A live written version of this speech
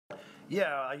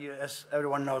Yeah, as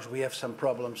everyone knows, we have some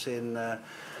problems in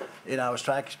our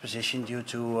striker's position due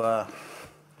to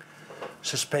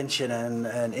suspension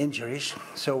and injuries.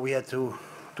 So we had to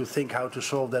think how to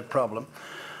solve that problem,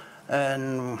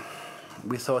 and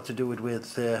we thought to do it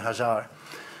with Hazard.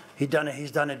 He's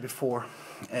done it before,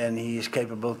 and he is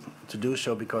capable to do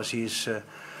so because he's a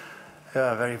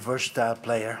very versatile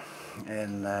player,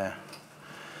 and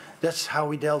that's how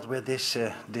we dealt with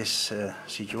this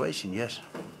situation. Yes,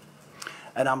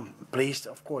 and I'm pleased.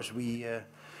 Of course, we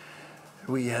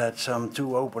had some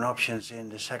two open options in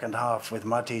the second half with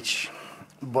Matic,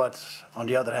 but on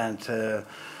the other hand,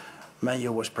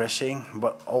 Manu was pressing,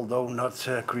 but although not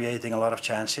creating a lot of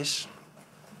chances.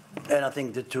 And I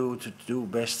think the two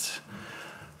best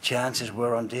chances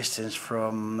were on distance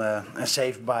from and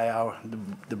saved by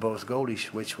the both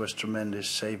goalies, which was tremendous,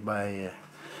 saved by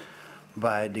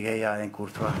De Gea and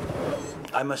Courtois.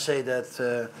 I must say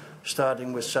that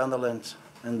starting with Sunderland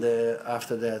and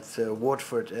after that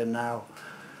Watford, and now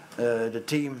the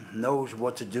team knows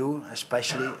what to do,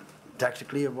 especially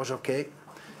tactically it was okay.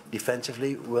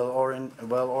 Defensively,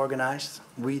 well organized.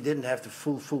 We didn't have the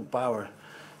full power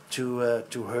to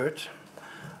hurt,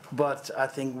 but I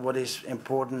think what is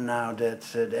important now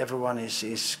that everyone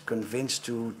is convinced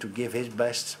to give his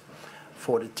best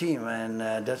for the team,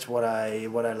 and that's what I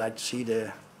like to see.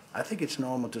 I think it's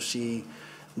normal to see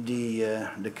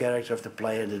the character of the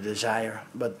player, the desire,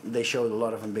 but they showed a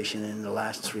lot of ambition in the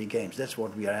last 3 games. That's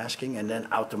what we are asking, and then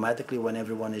automatically when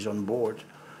everyone is on board,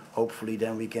 hopefully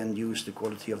then we can use the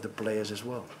quality of the players as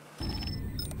well.